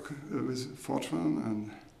it work with Fortran?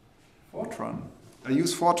 And Fortran. I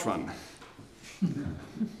use Fortran.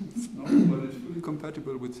 No, but it's fully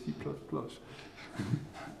compatible with C++.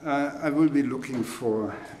 I will be looking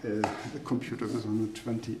for a computer with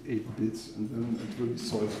 128 bits, and then it will be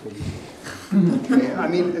solved for me. Okay, I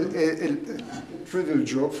mean, a trivial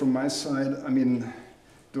joke from my side. I mean,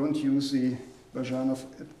 don't use the Bajanov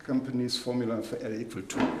company's formula for L equal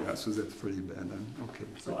 2. Yeah, so that's pretty bad. Okay.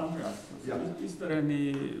 So Andreas, Yeah. is there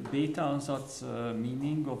any beta ansatz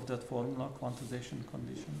meaning of that formula, quantization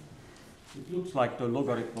condition? It looks like the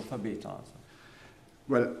logarithm of a beta ansatz.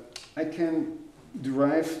 Well, I can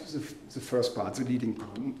derive the first part, the leading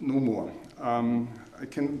part, no more. I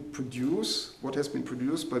can produce what has been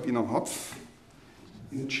produced by Wiener Hopf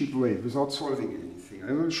in a cheap way, without solving anything.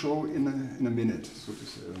 I will show in a minute, so to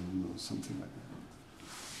say, something like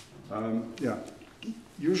that. Yeah,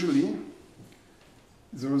 usually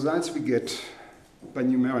the results we get by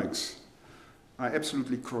numerics are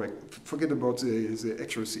absolutely correct. Forget about the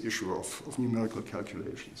accuracy issue of numerical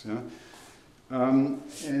calculations. Yeah? And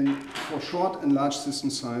for short and large system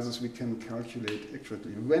sizes, we can calculate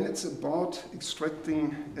accurately. When it's about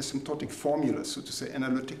extracting asymptotic formulas, so to say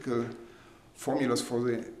analytical formulas for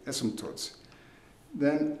the asymptotes,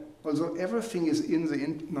 then although everything is in the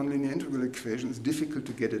nonlinear integral equation, it's difficult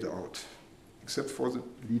to get it out, except for the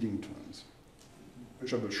leading terms,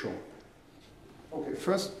 which I will show. Okay,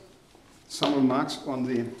 first, some remarks on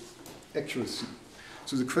the accuracy.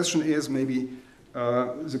 So the question is maybe,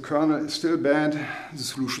 the kernel is still bad, the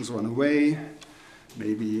solutions run away,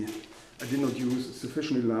 maybe I did not use a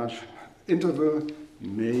sufficiently large interval,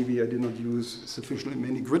 maybe I did not use sufficiently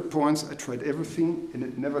many grid points, I tried everything and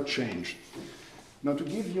it never changed. Now to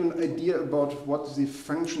give you an idea about what the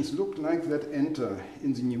functions look like that enter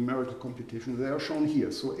in the numerical computation, they are shown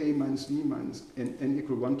here. So a minus b minus n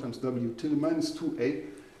equal 1 times w tilde minus 2a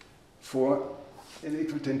for n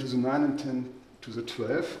equal 10 to the 9 and 10 to the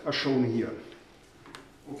 12 are shown here.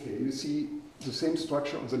 Okay, you see the same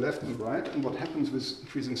structure on the left and right, and what happens with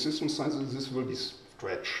increasing system sizes, this will be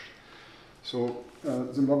stretched. So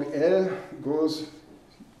the log L goes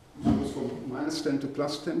from minus 10 to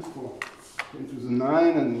plus 10 for 10 to the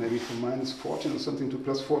 9, and maybe from minus 14 or something to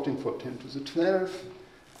plus 14 for 10 to the 12.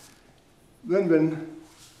 Then when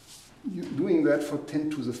you're doing that for 10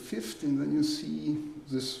 to the 15, then you see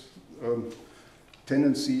this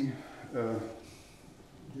tendency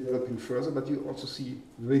developing further, but you also see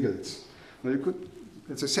wriggles. Now you could,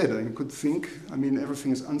 as I said, you could think, I mean,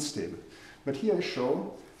 everything is unstable. But here I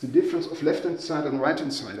show the difference of left-hand side and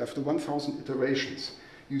right-hand side after 1,000 iterations.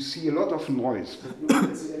 You see a lot of noise, but look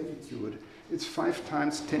at the amplitude. It's 5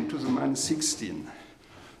 times 10 to the minus 16.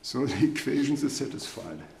 So the equations are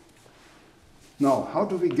satisfied. Now, how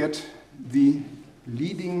do we get the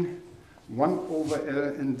leading 1 over L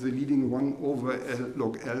and the leading 1 over L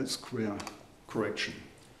log L square correction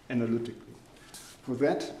analytically? For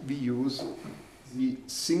that, we use the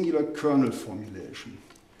singular kernel formulation.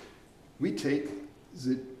 We take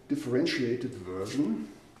the differentiated version.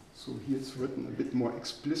 So here it's written a bit more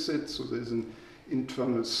explicit. So there's an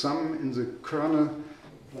internal sum in the kernel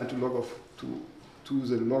applied to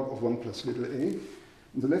the log of 1 plus little a.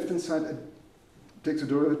 On the left-hand side, I take the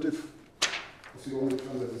derivative of the only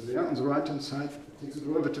term that is there. On the right-hand side, I take the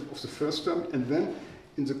derivative of the first term, and then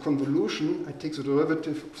in the convolution, I take the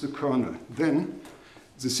derivative of the kernel. Then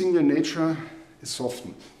the singular nature is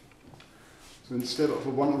softened. So instead of a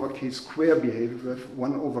 1 over k square behavior, we have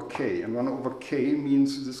 1 over k. And 1 over k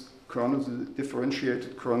means this kernel, the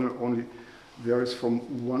differentiated kernel, only varies from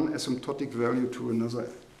one asymptotic value to another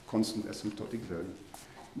constant asymptotic value.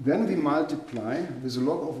 Then we multiply with the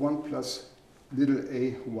log of 1 plus little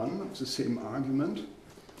a1 of the same argument.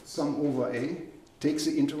 Sum over a takes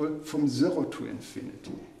the interval from 0 to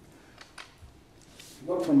infinity.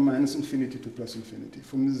 Not from minus infinity to plus infinity,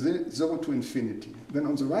 from 0 to infinity. Then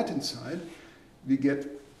on the right-hand side, we get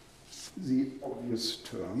the obvious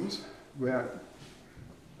terms where,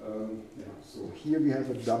 so here we have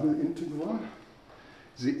a double integral.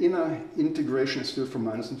 The inner integration is still from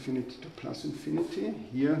minus infinity to plus infinity.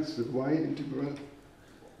 Here, the y integral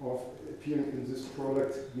of appearing in this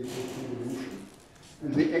product gives a convolution.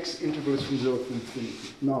 And the x integral is from 0 to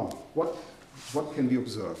infinity. Now, what can be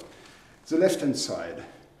observed? The left-hand side,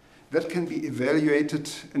 that can be evaluated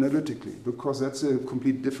analytically, because that's a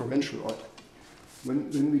complete differential order.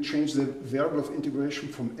 When we change the variable of integration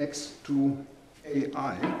from x to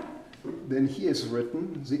ai, then here is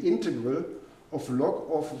written the integral of log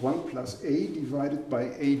of 1 plus a divided by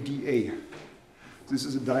a dA. This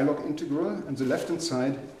is a dialog integral, and the left-hand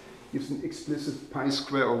side gives an explicit pi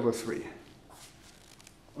square over 3.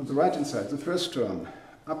 On the right-hand side, the first term,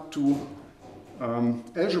 up to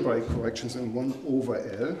algebraic corrections in 1 over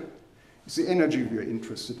L, is the energy we are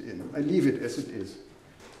interested in. I leave it as it is.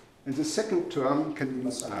 And the second term can be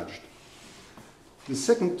massaged. The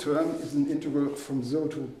second term is an integral from 0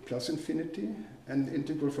 to plus infinity, and an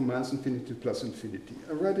integral from minus infinity to plus infinity.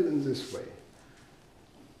 I write it in this way.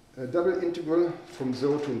 A double integral from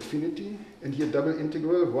 0 to infinity, and here double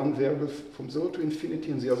integral, one variable from 0 to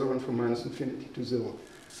infinity, and the other one from minus infinity to 0.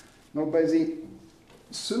 Now, by the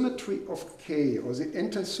symmetry of k, or the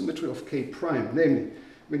anti-symmetry of k prime, namely,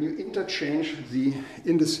 when you interchange the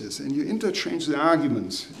indices and you interchange the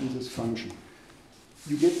arguments in this function,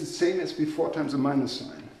 you get the same as before times a minus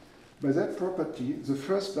sign. By that property, the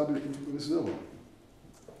first double integral is 0.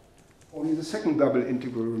 Only the second double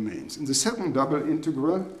integral remains. In the second double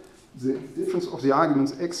integral, the difference of the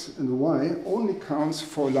arguments x and y only counts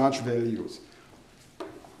for large values.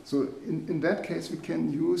 So in that case, we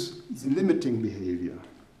can use the limiting behavior.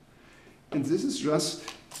 And this is just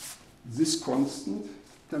this constant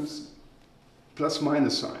times plus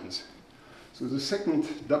minus signs. So the second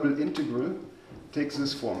double integral takes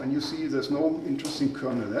this form. And you see there's no interesting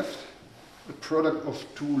kernel left. A product of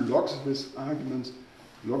two logs with arguments,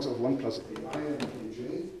 logs of 1 plus ai and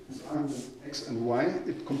aj, with arguments x and y,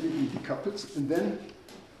 it completely decouples. And then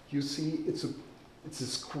you see it's a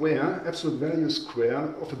square, absolute value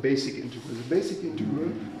square of a basic integral. The basic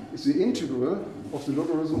integral is the integral of the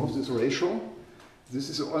logarithm of this ratio. This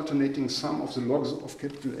is the alternating sum of the logs of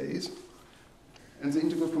capital A's. And the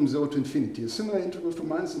integral from 0 to infinity. A similar integral from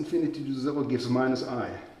minus infinity to 0 gives minus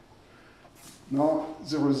I. Now,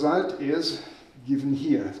 the result is given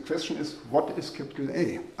here. The question is, what is capital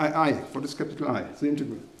A? I. What is capital I? The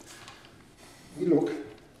integral. We look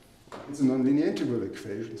at the nonlinear integral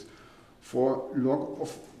equations for log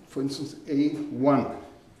of, for instance, A1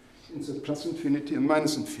 in the plus infinity and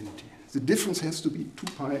minus infinity. The difference has to be 2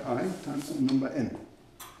 pi I times the number n.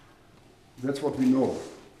 That's what we know.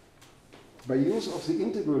 By use of the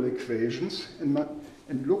integral equations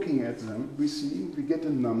and looking at them, we get a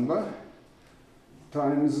number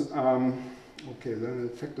times, then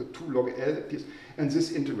a factor 2 log L appears, and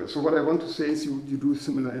this integral. So what I want to say is you do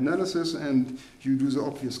similar analysis and you do the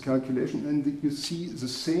obvious calculation, and you see the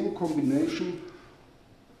same combination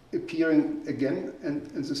appearing again and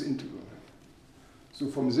this integral. So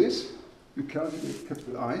from this, you calculate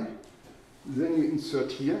capital I, then you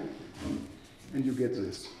insert here, and you get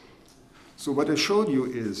this. So what I showed you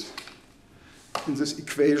is, in this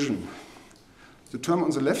equation, the term on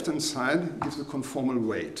the left-hand side gives a conformal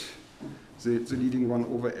weight, the leading 1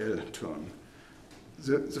 over L term.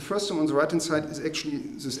 The first term on the right-hand side is actually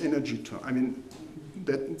this energy term. I mean,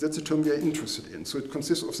 that's the term we are interested in. So it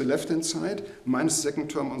consists of the left-hand side minus the second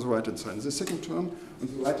term on the right-hand side. And the second term on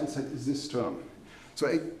the right-hand side is this term. So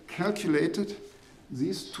I calculated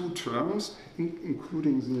these two terms,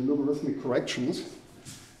 including the logarithmic corrections,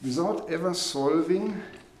 without ever solving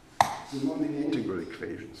the nonlinear integral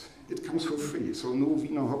equations. It comes for free, so no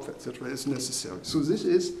Wiener Hopf, etc. is necessary. So this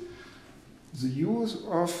is the use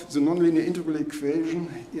of the nonlinear integral equation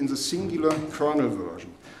in the singular kernel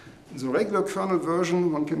version. In the regular kernel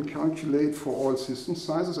version, one can calculate for all system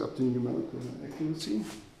sizes up to numerical accuracy.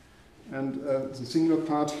 And the singular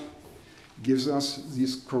part gives us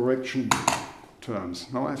these correction terms.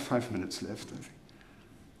 Now I have 5 minutes left, I think.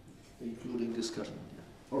 Including discussion.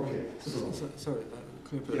 Okay. Sorry,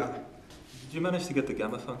 Kluemper, Yeah. did you manage to get the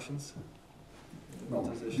gamma functions? No.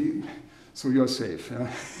 So you're safe. Yeah?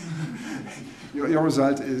 your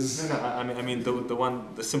result is. No, I mean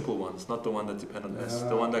the simple ones, not the one that depend on S.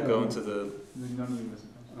 The one that go into the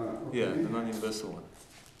Okay. yeah, the non-universal one.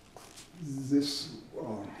 This.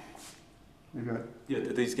 Oh,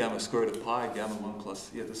 maybe these gamma square root of pi, gamma 1 plus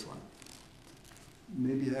this one.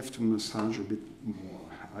 Maybe I have to massage a bit more.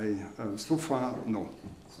 So far, no.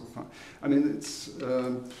 So far, I mean, it's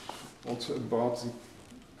also about the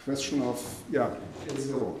question of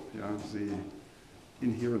L0, the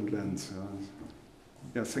inherent length.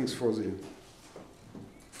 Thanks for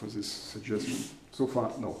for this suggestion. So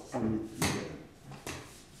far, no. Only.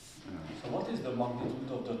 So what is the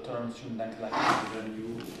magnitude of the terms you neglected when you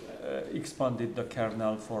expanded the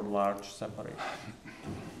kernel for large separation?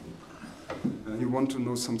 You want to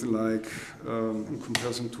know something like, in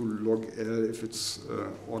comparison to log L, if it's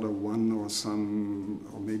order 1 or some,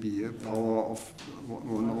 or maybe a power of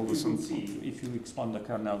 1 over some. See if you expand the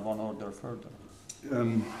kernel 1 order further.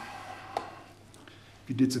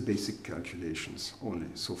 We did the basic calculations only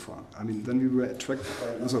so far. I mean, then we were attracted by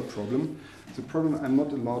another problem. The problem I'm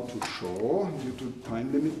not allowed to show due to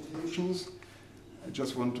time limitations. I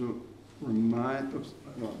just want to remind, oops,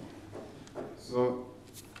 no. So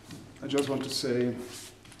I just want to say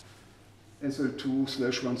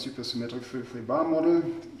SL2/1 supersymmetric free bar model.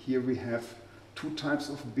 Here we have two types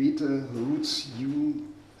of beta roots U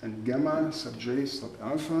and gamma sub j sub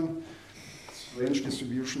alpha. Range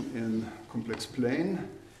distribution in complex plane.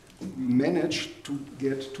 We managed to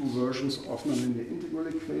get two versions of nonlinear integral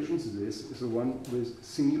equations. This is the one with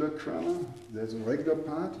singular kernel. There's a regular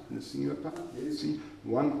part and a singular part. Here you see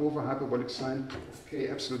 1 over hyperbolic sine of k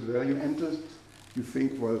absolute value entered. You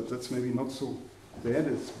think, well, that's maybe not so bad.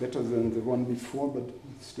 It's better than the one before, but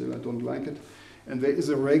still I don't like it. And there is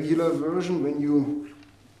a regular version when you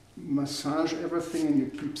massage everything and you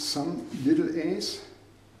keep some little a's.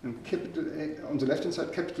 And capital A on the left-hand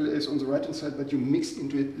side, capital A is on the right-hand side, but you mix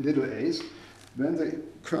into it little a's. Then the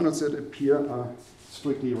kernels that appear are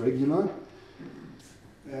strictly regular.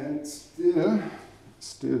 And still,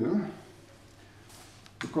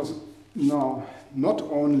 because now not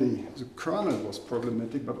only the kernel was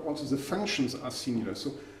problematic, but also the functions are singular.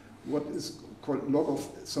 So what is called log of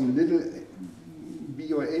some little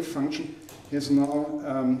b or a function has now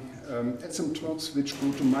asymptotes which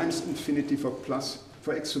go to minus infinity for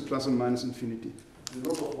x to plus and minus infinity. The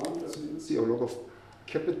log of 1 plus little c or log of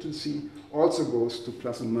capital C also goes to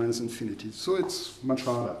plus and minus infinity. So it's much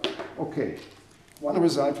harder. Okay, one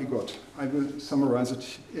result we got. I will summarize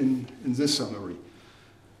it in this summary.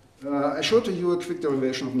 I showed to you a quick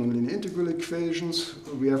derivation of nonlinear integral equations.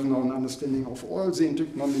 We have now an understanding of all the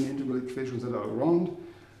nonlinear integral equations that are around.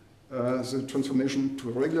 The transformation to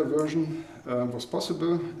a regular version was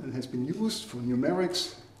possible and has been used for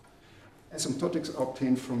numerics. Asymptotics are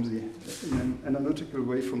obtained in an analytical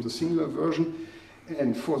way from the singular version.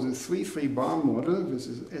 And for the 3-3 bar model, this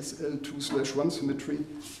is SL2/1 symmetry,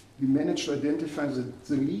 we managed to identify that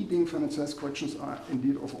the leading finite size corrections are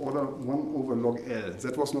indeed of order 1 over log L.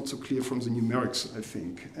 That was not so clear from the numerics, I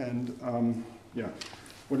think. And yeah,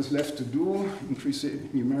 what is left to do? Increase the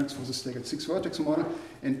numerics for the staggered 6 vertex model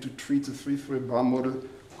and to treat the 3-3 bar model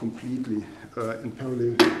completely in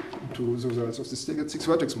parallel to the results of the staggered 6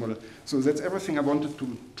 vertex model. So that's everything I wanted to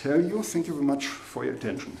tell you. Thank you very much for your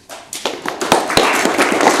attention.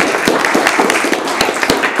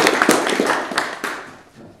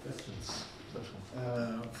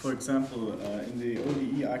 For example, in the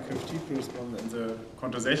ODE IQFT correspondence, in the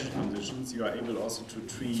quantization conditions, you are able also to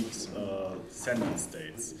treat descendant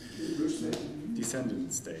states.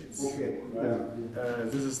 Descendant states. Okay. Right? Yeah.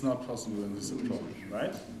 This is not possible in this approach,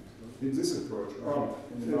 right? In this approach,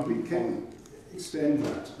 we can extend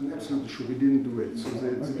that. I'm absolutely sure we didn't do it. So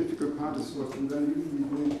the difficult part is what we then usually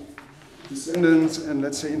do descendants and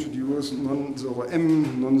let's say introduce non-zero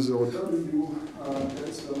M, non-zero W.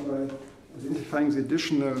 That's done by identifying the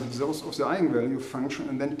additional zeros of the eigenvalue function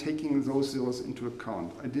and then taking those zeros into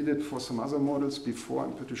account. I did it for some other models before.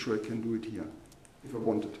 I'm pretty sure I can do it here if I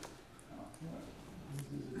wanted.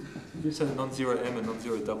 You said non-zero M and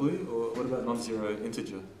non-zero W, or what about non-zero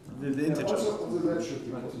integer? The integer. Also on the redshift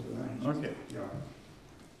possible. Okay. Yeah.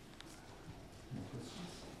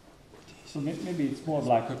 So maybe it's more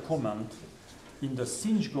like a comment. In the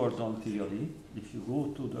Sinch-Gordon theory, if you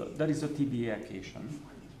go to there is a TBA equation,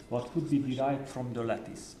 what could be derived from the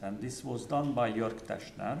lattice. And this was done by Jörg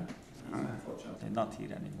Teschner, unfortunately not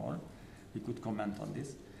here anymore. We could comment on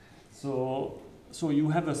this. So you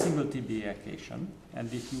have a single TBA equation,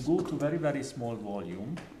 and if you go to very, very small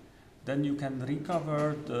volume, then you can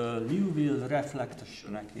recover the Liouville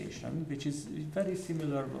reflection equation, which is very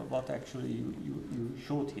similar to what actually you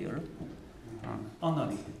showed here,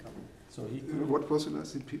 analytically. So what was the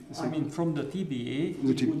last? I mean, from the TBA, we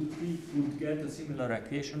would get a similar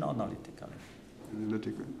equation analytically.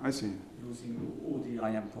 Analytical, I see. Using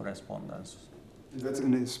ODIM correspondence. That's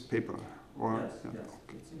in his paper? Or, yes, yeah. yes.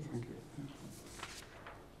 Okay. Thank you.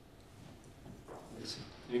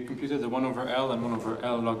 You computed the 1 over L and 1 over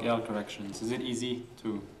L log L corrections. Is it easy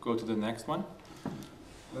to go to the next one?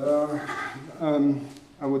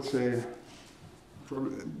 I would say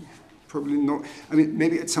probably no. I mean,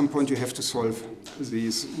 maybe at some point you have to solve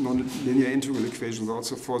these non-linear integral equations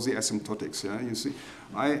also for the asymptotics. Yeah, you see,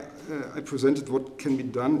 I presented what can be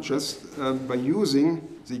done just by using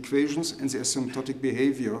the equations and the asymptotic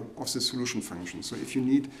behavior of the solution function. So if you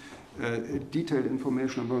need detailed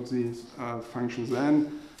information about these functions,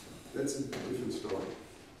 then that's a different story.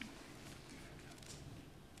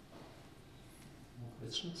 More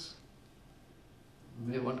questions?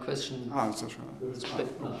 We have one question. Sasha.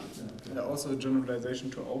 Also generalization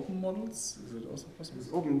to open models, is it also possible?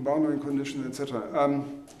 With open boundary conditions, etc.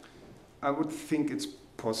 I would think it's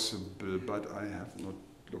possible, but I have not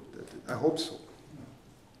looked at it. I hope so.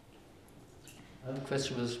 I have a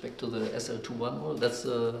question with respect to the SL21 model. That's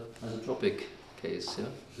the isotropic case, yeah?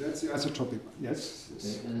 That's the isotropic, yes.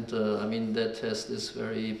 Okay. And I mean, that has this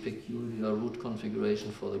very peculiar root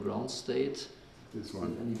configuration for the ground state. This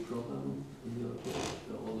one. Any problem in your case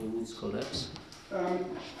where all the roots collapse?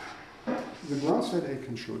 The ground state I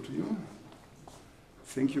can show to you.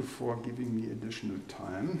 Thank you for giving me additional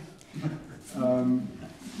time.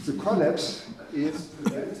 The collapse is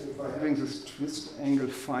prevented by having this twist angle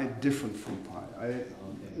phi different from pi. I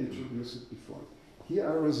introduced it before. Here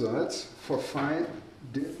are results for phi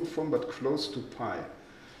different from but close to pi.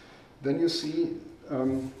 Then you see,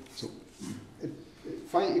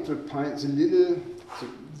 phi equal pi is a little, so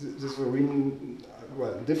this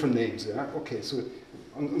well, different names, yeah? Okay, so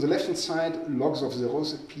on the left-hand side, logs of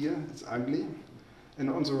zeros appear, it's ugly. And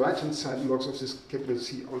on the right-hand side, logs of this capital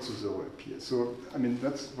C also zero appear. So, I mean,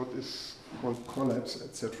 that's what is called collapse,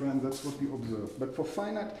 etc., and that's what we observe. But for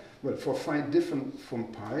finite, well, for phi different from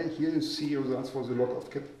pi, here you see results for the log of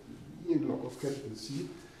capital C.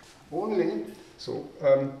 Only, so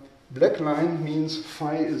black line means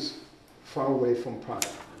phi is far away from pi.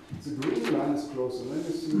 The green line is closer. Then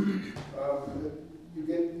you see you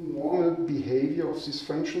get normal behavior of these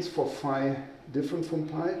functions for phi different from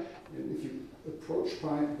pi. And if you approach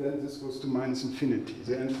pi, then this goes to minus infinity,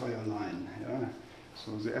 the entire line. Yeah?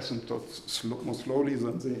 So the asymptotes more slowly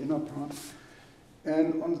than the inner part.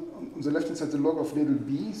 And on the left-hand side, the log of little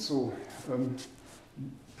b, so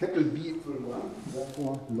capital B equal 1,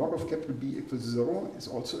 therefore log of capital B equals 0 is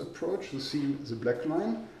also approached. You see the black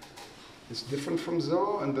line is different from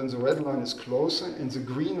 0, and then the red line is closer, and the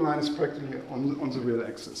green line is practically on the real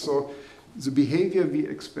axis. So the behavior we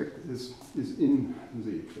expect is in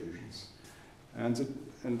the equations.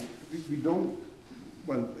 And we don't,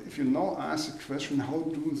 well, if you now ask the question, how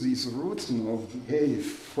do these roots now behave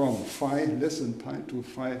from phi less than pi to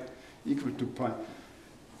phi equal to pi?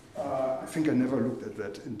 I think I never looked at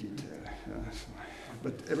that in detail. Yeah, so,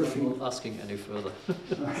 but everything. I'm not asking any further.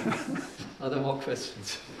 Are there more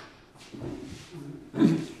questions?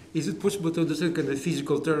 Is it possible to understand kind of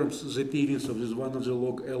physical terms the appearance of this one of the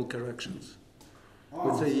log L corrections?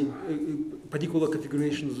 Let's say a particular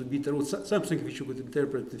configuration of the beta root, something which you could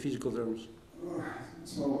interpret in physical terms.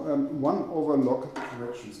 So 1 over log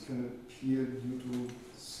corrections can appear due to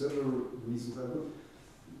several reasons.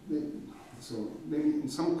 So maybe in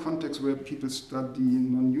some contexts where people study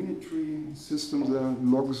non-unitary systems,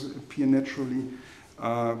 logs appear naturally.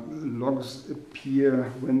 Logs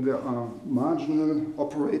appear when there are marginal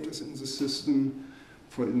operators in the system.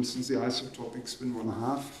 For instance, the isotopic spin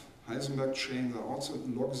 1/2 Heisenberg chain, there also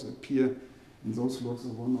logs appear, and those logs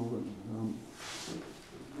are 1 over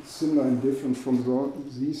similar and different from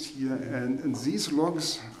these here. And these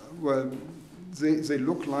logs, well, they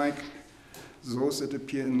look like those that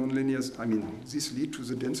appear in nonlinear, I mean, these lead to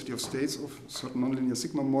the density of states of certain nonlinear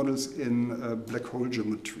sigma models in black hole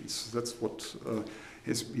geometries. That's what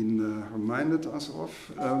has been reminded us of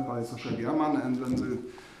by Sascha Germann, and then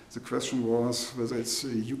the question was whether it's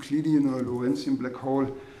a Euclidean or Lorentzian black hole.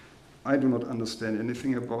 I do not understand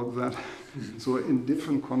anything about that. So in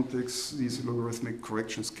different contexts, these logarithmic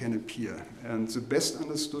corrections can appear. And the best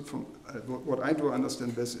understood from, what I do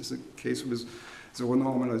understand best is the case with the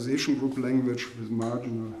renormalization group language with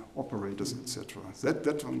marginal operators, etc.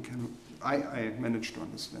 That one can, I managed to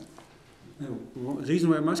understand. Well, the reason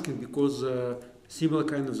why I'm asking, because similar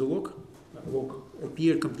kind of the log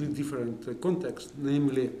appear completely different context,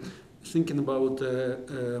 namely thinking about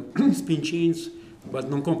spin chains, but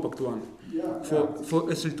non-compact one, for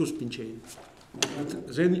SL2 spin chain. And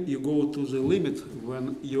then you go to the limit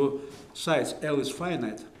when your size L is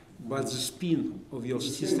finite, but the spin of your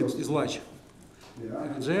systems is large.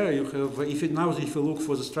 And there you have, if you look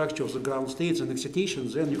for the structure of the ground states and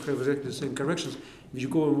excitations, then you have exactly the same corrections, which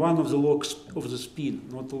go in one of the logs of the spin,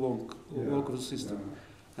 not the log of the system.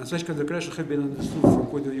 And such kind of corrections have been understood from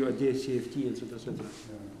point of view of DSCFT, etc., etc.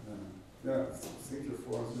 Yeah, thank you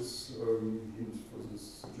for this hint, for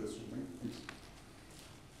this suggestion.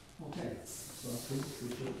 Okay, so I think we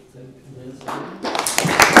should thank Andreas again.